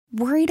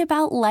Worried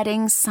about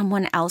letting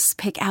someone else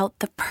pick out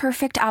the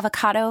perfect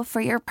avocado for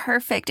your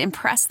perfect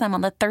impress them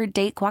on the third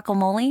date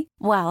guacamole?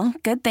 Well,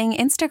 good thing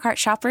Instacart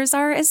shoppers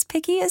are as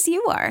picky as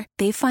you are.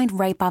 They find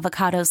ripe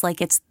avocados like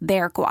it's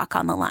their guac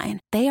on the line.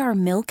 They are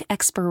milk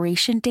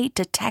expiration date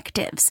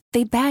detectives.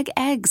 They bag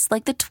eggs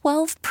like the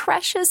 12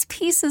 precious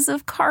pieces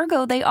of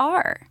cargo they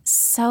are.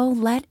 So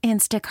let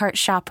Instacart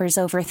shoppers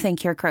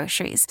overthink your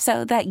groceries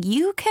so that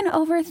you can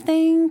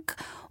overthink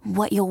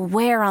what you'll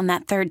wear on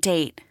that third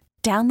date.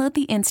 Download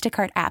the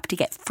Instacart app to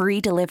get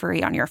free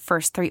delivery on your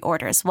first 3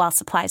 orders while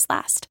supplies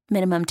last.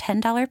 Minimum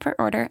 $10 per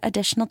order.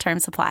 Additional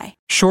terms apply.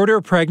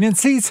 Shorter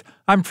pregnancies?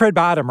 I'm Fred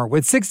Bottomer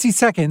with 60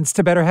 Seconds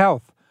to Better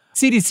Health.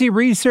 CDC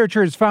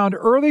researchers found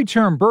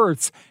early-term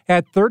births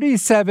at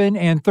 37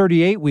 and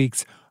 38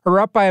 weeks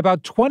are up by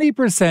about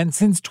 20%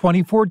 since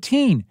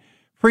 2014.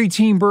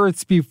 Preteen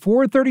births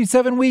before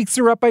 37 weeks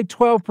are up by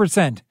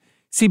 12%.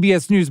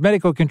 CBS News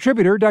medical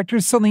contributor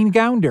Dr. Celine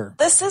Gounder.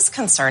 This is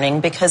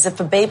concerning because if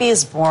a baby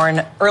is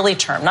born early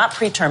term, not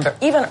preterm, but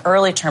even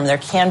early term, there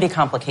can be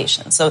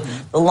complications. So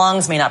the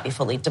lungs may not be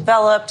fully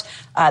developed.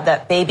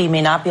 That baby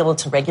may not be able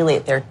to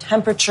regulate their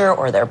temperature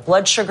or their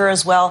blood sugar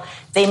as well.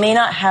 They may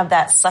not have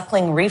that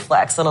suckling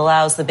reflex that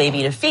allows the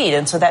baby to feed.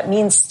 And so that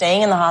means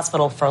staying in the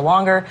hospital for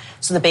longer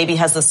so the baby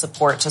has the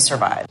support to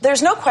survive.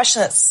 There's no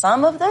question that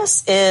some of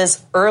this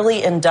is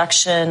early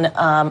induction,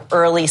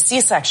 early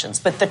C-sections,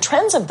 but the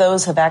trends of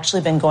those have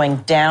actually been going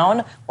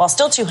down. While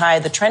still too high,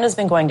 the trend has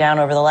been going down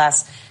over the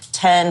last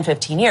 10,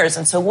 15 years.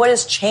 And so what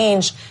has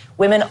changed?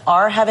 Women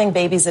are having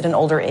babies at an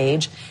older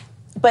age.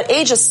 But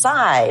age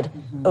aside,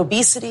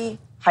 obesity,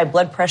 high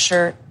blood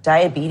pressure,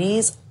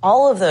 diabetes,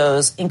 all of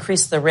those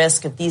increase the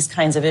risk of these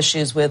kinds of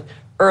issues with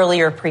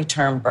earlier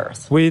preterm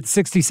birth. With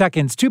 60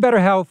 Seconds to Better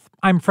Health,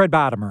 I'm Fred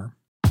Bottomer.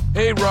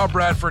 Hey, Rob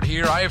Bradford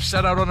here. I have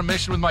set out on a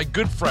mission with my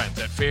good friends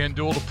at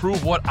FanDuel to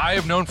prove what I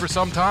have known for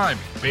some time.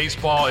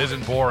 Baseball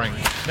isn't boring.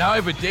 Now I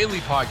have a daily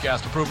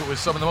podcast to prove it with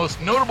some of the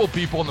most notable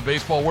people in the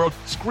baseball world,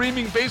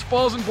 screaming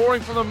baseball isn't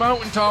boring from the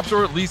mountaintops,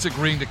 or at least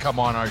agreeing to come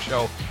on our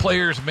show.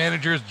 Players,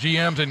 managers,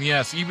 GMs, and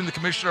yes, even the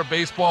commissioner of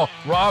baseball,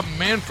 Rob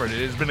Manfred.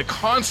 It has been a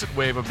constant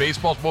wave of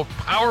baseball's most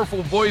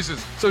powerful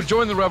voices. So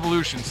join the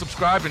revolution.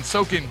 Subscribe and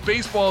soak in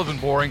Baseball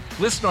Isn't Boring.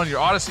 Listen on your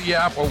Odyssey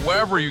app or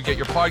wherever you get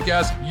your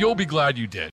podcasts. You'll be glad you did.